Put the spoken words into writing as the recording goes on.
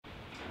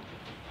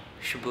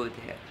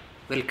Shubhodaya.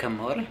 Welcome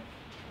all.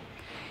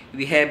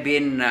 We have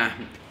been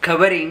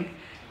covering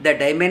the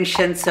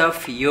dimensions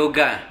of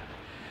yoga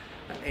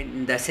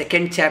in the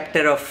second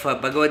chapter of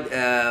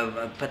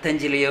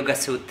Patanjali Yoga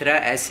Sutra.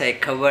 As I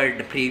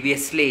covered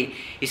previously,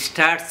 it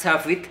starts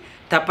off with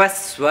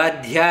Tapas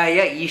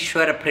Swadhyaya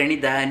Ishvara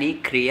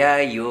Pranidhani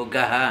Kriya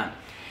Yoga.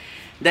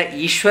 The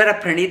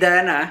Ishvara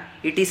Pranidhana,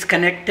 it is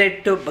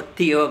connected to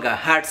Bhakti Yoga,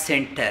 heart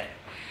center.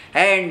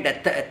 And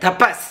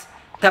Tapas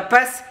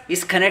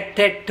is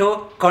connected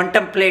to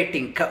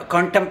contemplating.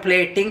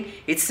 Contemplating,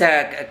 it's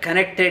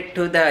connected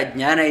to the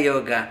Jnana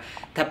Yoga.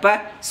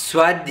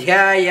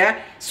 Swadhyaya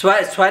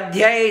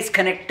is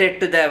connected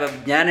to the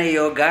Jnana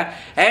Yoga.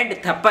 And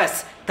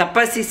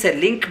Tapas is a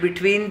link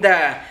between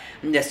the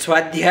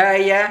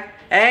Swadhyaya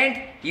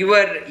and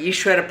your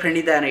Ishvara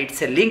Pranidhana.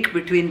 It's a link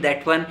between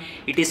that one.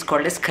 It is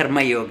called as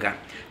Karma Yoga.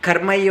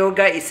 Karma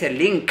Yoga is a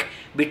link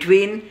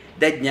between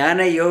the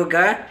Jnana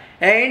Yoga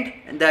and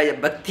the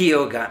Bhakti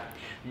Yoga.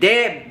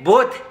 They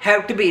both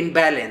have to be in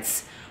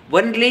balance.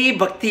 Only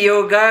Bhakti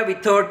Yoga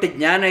without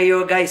Jnana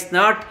Yoga is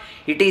not.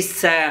 It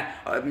is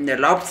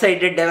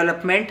lopsided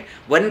development.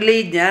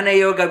 Only Jnana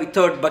Yoga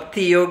without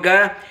Bhakti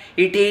Yoga,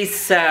 it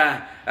is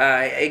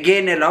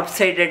again a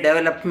lopsided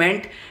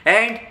development.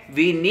 And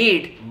we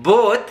need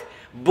both.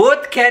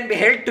 Both can be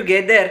held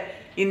together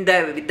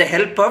with the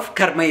help of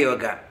Karma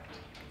Yoga.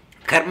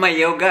 Karma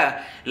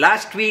Yoga,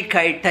 last week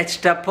I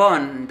touched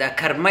upon the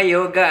Karma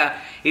Yoga.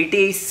 It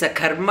is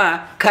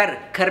karma.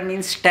 Kar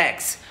means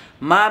tax.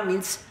 Ma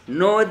means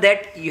know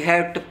that you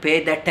have to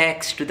pay the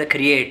tax to the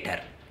Creator.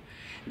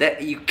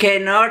 You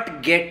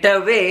cannot get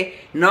away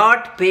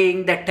not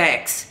paying the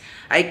tax.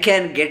 I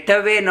can get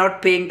away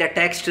not paying the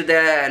tax to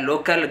the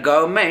local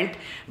government,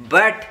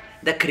 but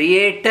the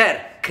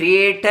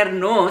Creator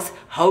knows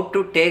how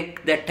to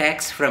take the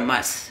tax from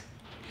us.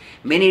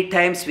 Many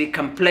times we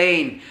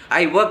complain,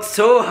 I work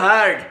so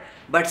hard,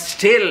 but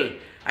still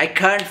I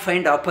can't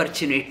find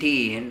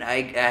opportunity and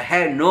I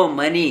have no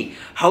money.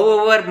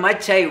 However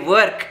much I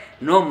work,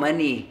 no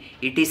money.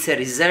 It is a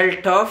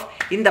result of,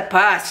 in the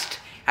past,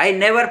 I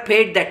never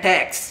paid the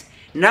tax.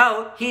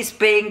 Now he is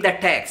paying the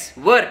tax.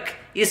 Work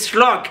is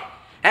slog.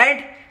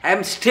 And I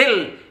am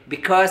still,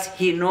 because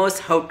he knows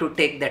how to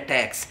take the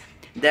tax.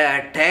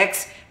 The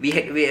tax,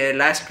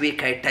 last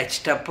week I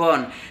touched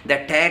upon, the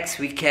tax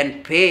we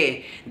can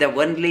pay the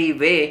only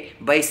way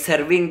by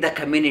serving the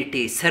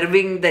community,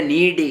 serving the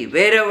needy,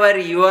 wherever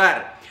you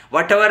are,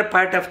 whatever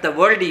part of the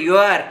world you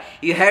are,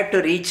 you have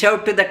to reach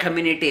out to the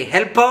community,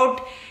 help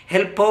out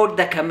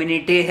the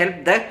community,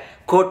 help the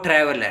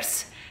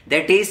co-travelers.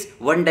 That is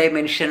one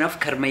dimension of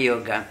Karma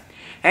Yoga.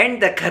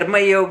 And the Karma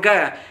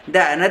Yoga,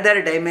 the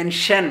another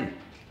dimension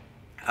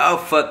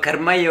of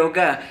Karma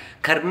Yoga,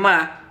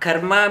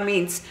 Karma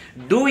means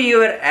do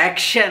your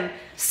action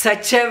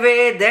such a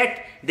way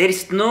that there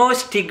is no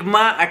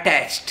stigma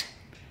attached.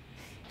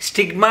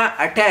 Stigma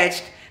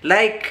attached,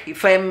 like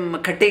if I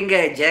am cutting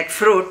a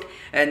jackfruit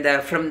and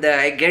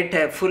I get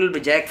a full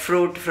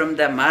jackfruit from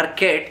the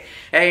market,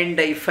 and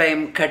if I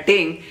am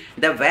cutting,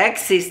 the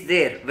wax is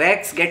there.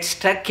 Wax gets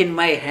stuck in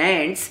my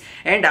hands,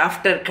 and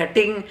after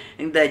cutting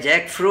the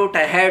jackfruit,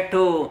 I have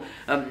to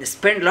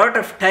spend a lot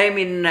of time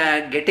in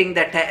getting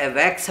the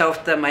wax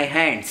off my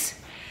hands.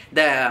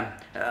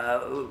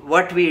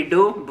 What we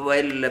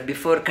do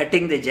before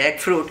cutting the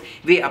jackfruit,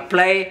 we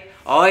apply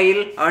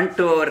oil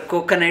onto our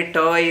coconut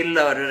oil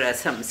or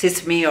some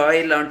sesame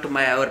oil onto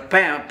our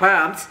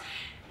palms,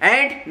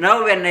 and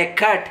now when I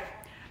cut,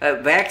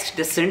 wax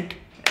doesn't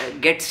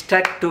get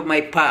stuck to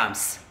my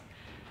palms.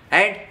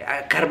 And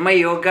Karma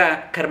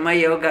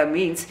Yoga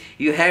means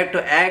you have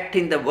to act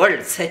in the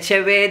world such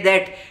a way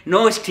that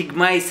no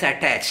stigma is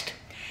attached.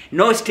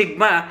 No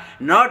stigma,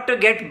 not to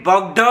get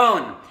bogged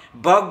down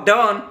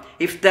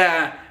if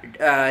the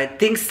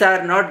things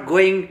are not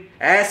going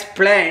as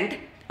planned,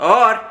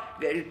 or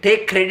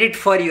take credit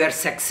for your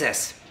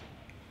success.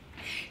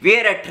 We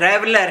are a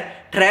traveler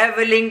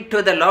traveling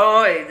to the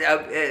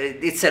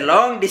it's a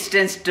long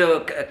distance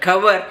to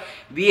cover.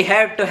 We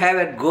have to have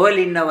a goal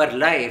in our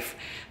life.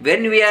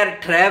 When we are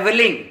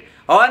traveling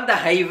on the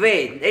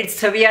highway,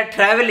 we are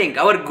traveling,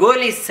 our goal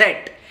is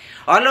set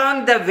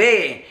along the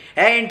way,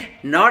 and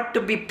not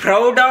to be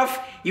proud of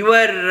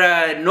your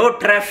no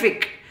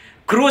traffic,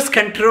 cruise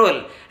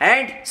control,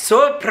 and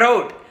so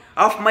proud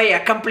of my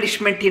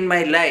accomplishment in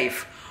my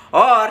life.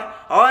 Or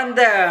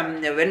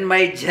when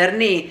my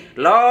journey,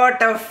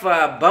 lot of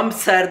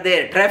bumps are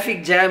there,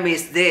 traffic jam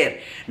is there,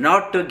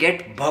 not to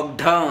get bogged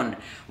down,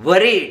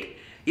 worried.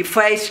 If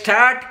I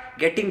start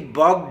getting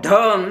bogged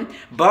down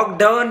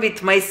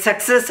with my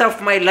success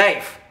of my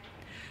life,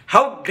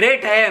 how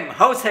great I am,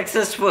 how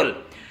successful.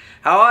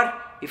 Or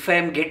if I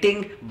am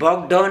getting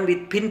bogged down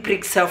with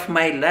pinpricks of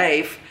my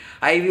life,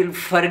 I will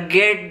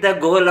forget the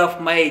goal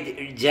of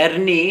my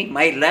journey,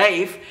 my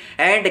life,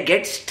 and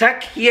get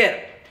stuck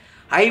here.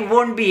 I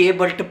won't be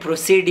able to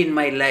proceed in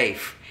my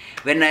life.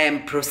 When I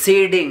am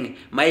proceeding,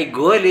 my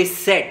goal is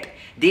set.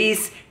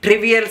 These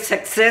trivial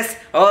success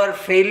or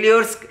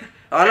failures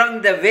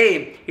along the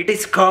way, it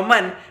is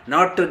common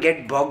not to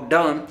get bogged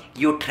down,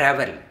 you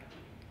travel.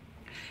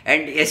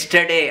 And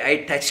yesterday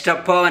I touched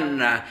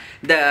upon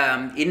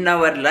in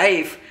our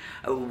life,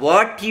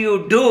 what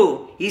you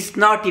do is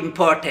not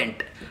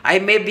important. I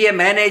may be a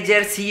manager,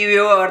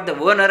 CEO, or the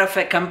owner of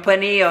a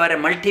company, or a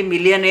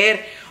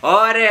multi-millionaire,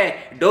 or a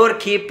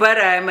doorkeeper.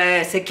 I am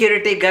a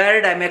security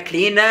guard, I am a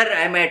cleaner,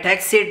 I am a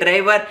taxi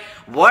driver.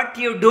 What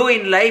you do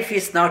in life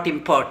is not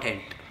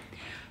important.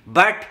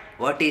 But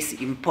what is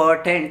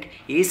important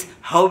is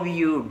how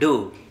you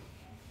do.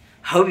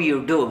 How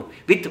you do,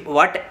 with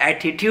what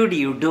attitude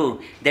you do,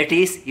 that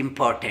is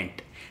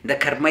important. The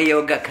Karma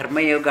Yoga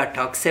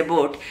talks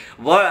about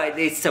what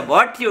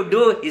you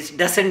do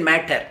doesn't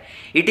matter.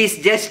 It is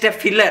just a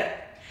filler.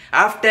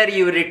 After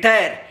you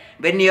retire,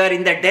 when you are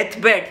in the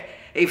deathbed,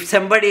 if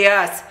somebody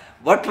asks,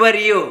 what were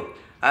you?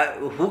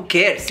 Who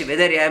cares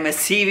whether I am a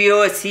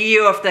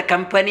CEO of the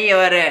company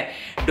or a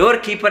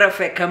doorkeeper of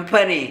a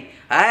company?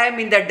 I am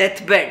in the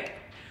deathbed.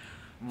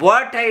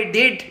 What I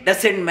did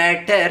doesn't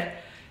matter.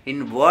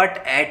 In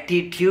what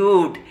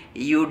attitude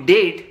you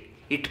did,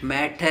 it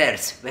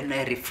matters. When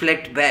I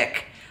reflect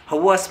back, how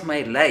was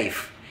my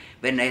life?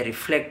 When I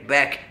reflect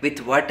back with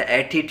what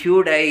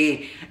attitude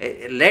I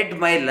led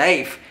my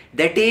life,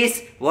 that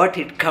is what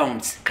it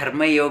counts.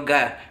 Karma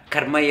Yoga,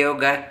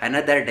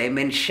 another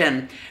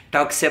dimension,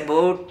 talks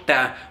about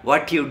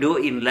what you do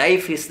in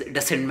life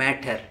doesn't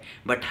matter.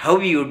 But how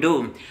you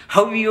do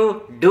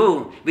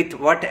with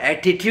what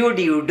attitude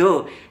you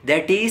do,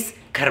 that is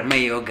Karma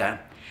Yoga.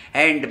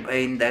 And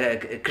in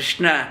the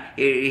Krishna,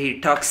 he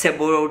talks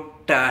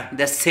about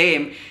the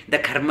same, the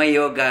Karma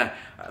Yoga,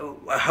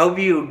 how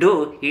you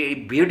do. He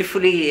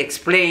beautifully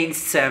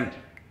explains,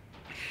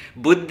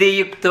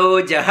 Buddhi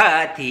yukto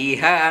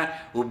jahatiha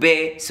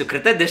ube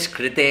sukrita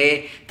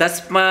dushkrite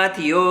tasmat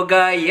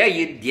yoga ya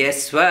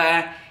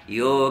yudyasva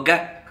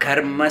yoga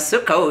karma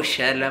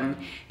sukaushalam.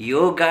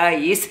 Yoga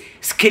is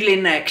skill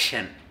in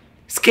action.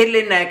 Skill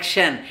in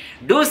action.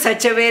 Do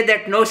such a way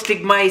that no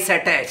stigma is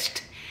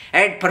attached.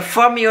 And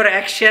perform your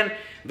action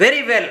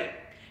very well.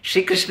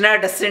 Sri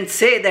Krishna doesn't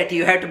say that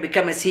you have to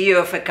become a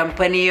CEO of a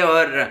company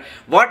or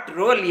what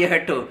role you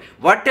have to.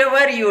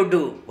 Whatever you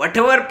do,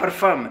 whatever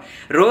perform,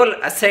 role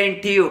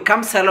assigned to you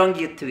comes along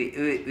with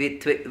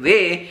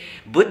way.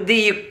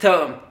 Buddhi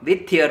yukta,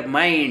 with your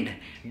mind.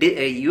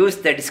 Use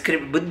the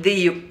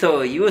Buddhi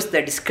yukta, use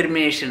the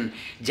discrimination.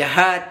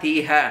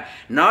 Jahatiha,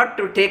 not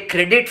to take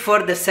credit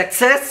for the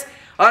success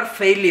or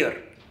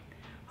failure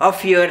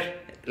of your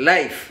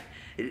life.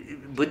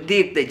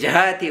 Buddhi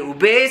jahati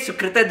ube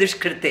sukrita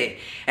dushkrite,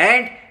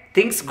 and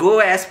things go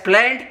as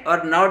planned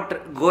or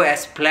not go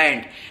as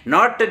planned,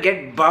 not to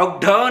get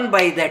bogged down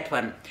by that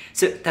one.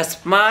 So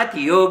tasmat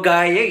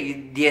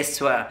yogaya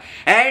yudyasva,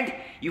 and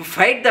you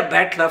fight the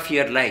battle of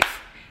your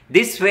life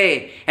this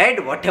way,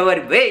 and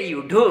whatever way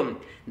you do,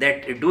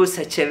 that do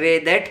such a way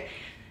that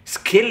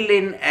skill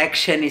in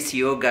action is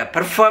yoga.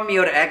 Perform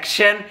your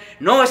action,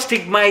 no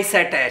stigma is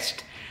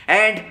attached.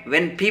 And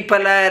when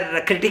people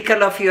are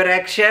critical of your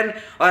action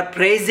or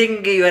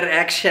praising your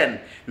action,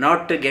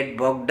 not to get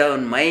bogged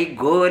down. My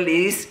goal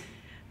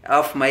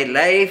of my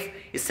life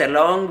is a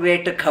long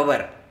way to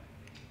cover.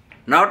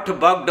 Not to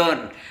bog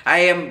down. I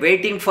am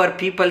waiting for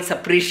people's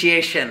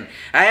appreciation.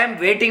 I am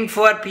waiting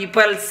for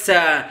people's,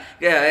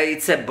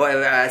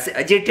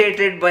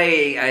 agitated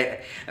by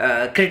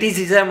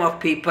criticism of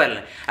people.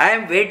 I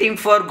am waiting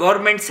for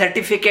government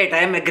certificate. I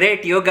am a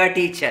great yoga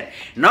teacher.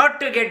 Not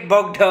to get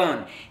bogged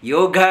down.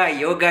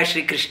 Yoga,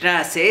 Sri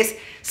Krishna says,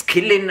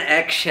 skill in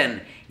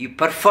action. You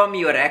perform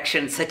your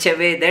action such a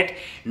way that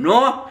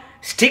no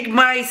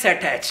stigma is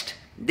attached.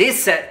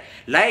 This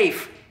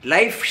life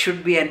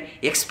should be an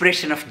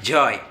expression of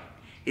joy.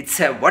 It's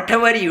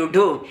whatever you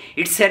do,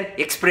 it's an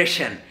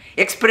expression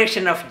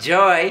of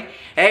joy.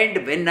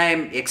 And when I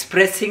am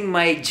expressing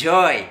my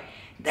joy,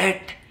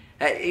 that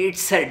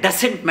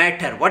doesn't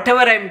matter. Whatever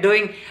I am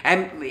doing, I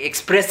am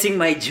expressing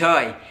my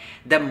joy.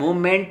 The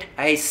moment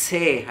I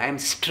say I am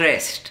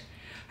stressed,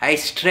 I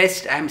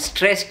am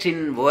stressed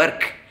in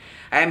work,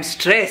 I am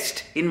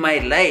stressed in my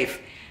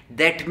life,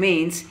 that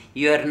means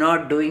you are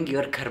not doing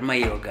your Karma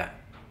Yoga.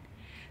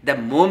 The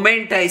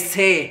moment I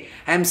say,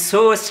 I am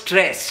so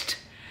stressed,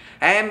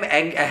 I have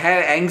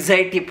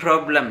anxiety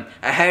problem,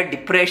 I have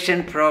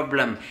depression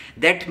problem,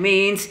 that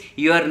means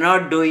you are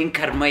not doing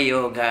Karma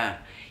Yoga.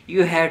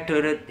 You have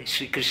to,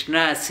 Sri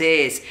Krishna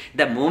says,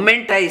 the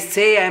moment I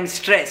say I am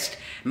stressed,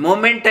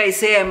 moment I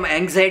say I am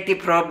anxiety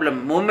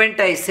problem, moment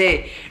I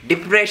say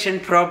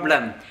depression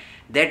problem,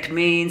 that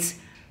means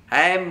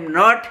I am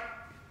not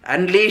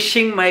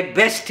unleashing my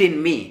best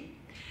in me.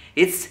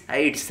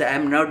 I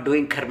am not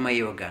doing Karma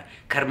Yoga.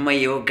 Karma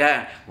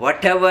Yoga,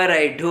 whatever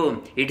I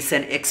do, it's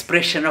an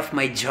expression of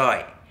my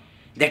joy.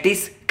 That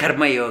is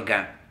Karma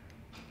Yoga.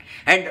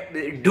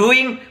 And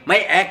doing my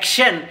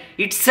action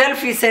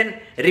itself is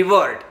a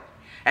reward.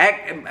 I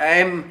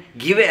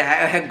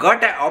have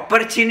got an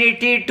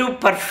opportunity to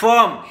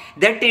perform.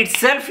 That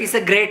itself is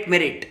a great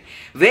merit.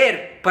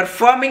 Where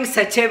performing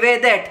such a way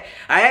that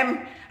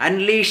I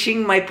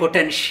unleashing my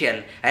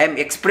potential. I am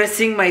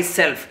expressing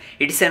myself.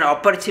 It is an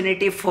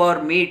opportunity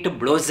for me to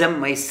blossom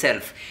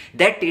myself.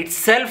 That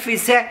itself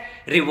is a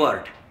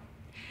reward.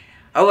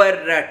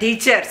 Our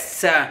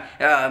teachers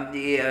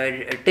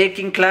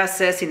taking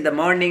classes in the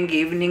morning,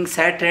 evening,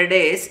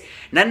 Saturdays,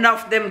 none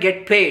of them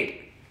get paid.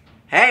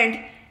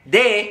 And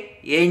they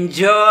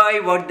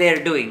enjoy what they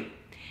are doing.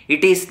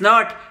 It is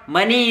not,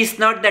 money is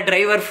not the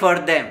driver for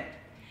them.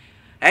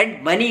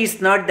 And money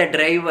is not the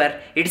driver.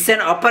 It's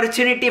an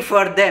opportunity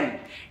for them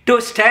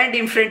to stand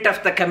in front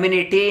of the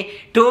community,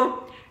 to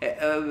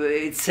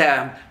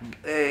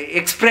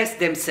express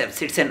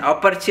themselves. It's an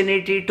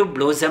opportunity to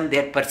blossom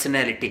their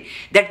personality.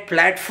 That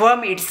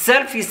platform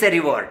itself is a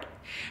reward.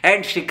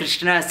 And Sri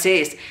Krishna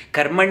says,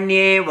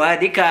 Karmanye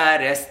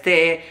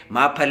vadikaraste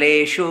ma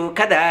phaleshu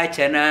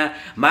kadachana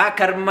ma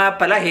karma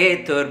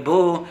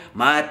palaheturbhu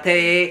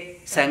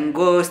mate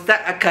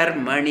sangosta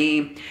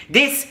akarmani.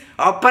 This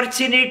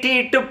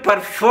opportunity to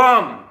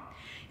perform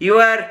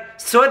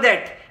so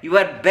that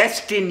your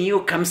best in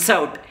you comes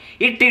out,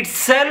 it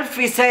itself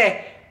is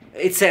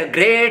a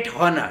great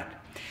honor.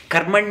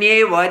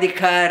 Karmanye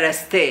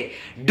vadikaraste.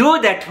 Do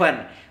that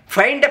one.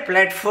 Find a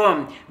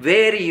platform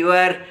where you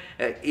are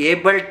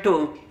able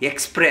to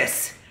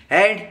express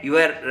and you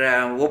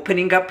are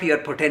opening up your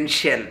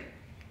potential.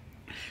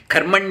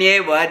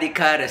 Karmanye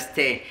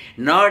vadikaraste.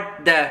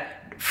 Not the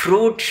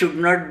fruit should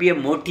not be a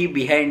motive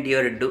behind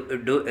your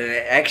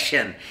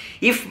action.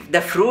 If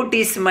the fruit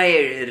is my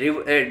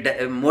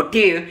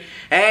motive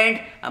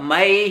and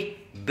my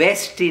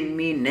best in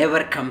me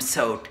never comes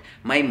out,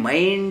 my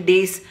mind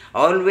is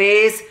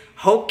always,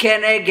 how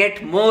can I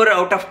get more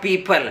out of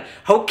people?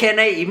 How can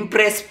I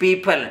impress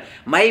people?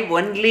 My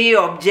only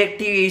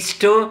objective is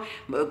to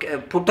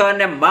put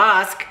on a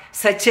mask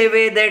such a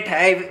way that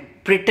I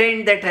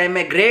pretend that I am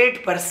a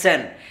great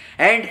person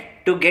and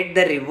to get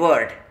the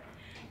reward.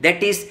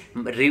 That is,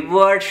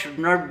 reward should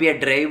not be a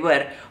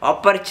driver.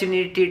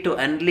 Opportunity to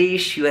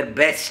unleash your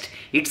best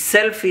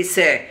itself is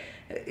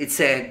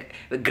a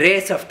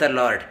grace of the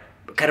Lord.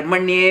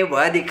 Karmanye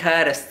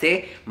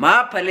vadikaraste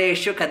ma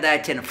phaleshu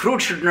kadachana.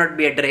 Fruit should not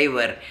be a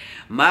driver.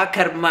 Ma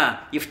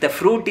karma. If the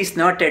fruit is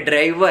not a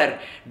driver,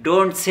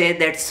 don't say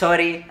that,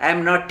 sorry, I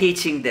am not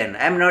teaching then.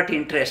 I am not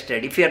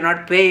interested. If you are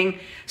not paying,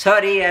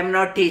 sorry, I am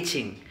not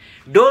teaching.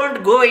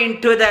 Don't go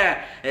into the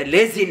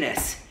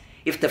laziness.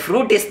 If the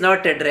fruit is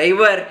not a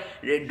driver,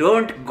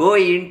 don't go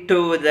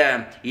into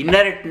the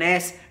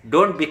inertness,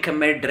 don't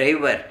become a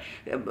driver.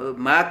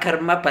 Ma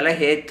karma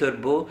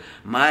palaheturbhu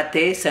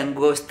mate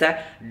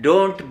sangosta.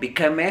 Don't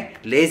become a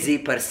lazy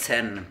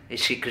person.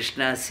 Shri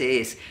Krishna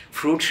says,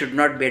 fruit should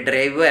not be a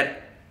driver.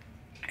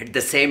 At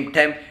the same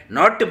time,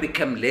 not to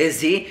become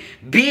lazy,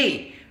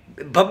 be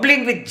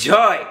bubbling with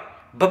joy,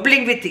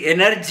 bubbling with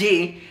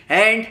energy,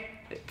 and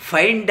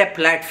find a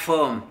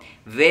platform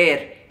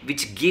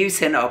which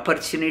gives an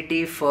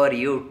opportunity for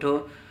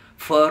you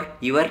for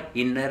your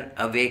inner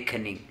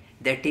awakening.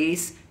 That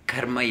is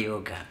Karma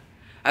Yoga.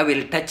 I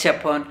will touch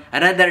upon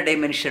another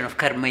dimension of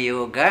Karma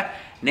Yoga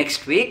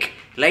next week.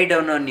 Lie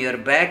down on your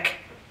back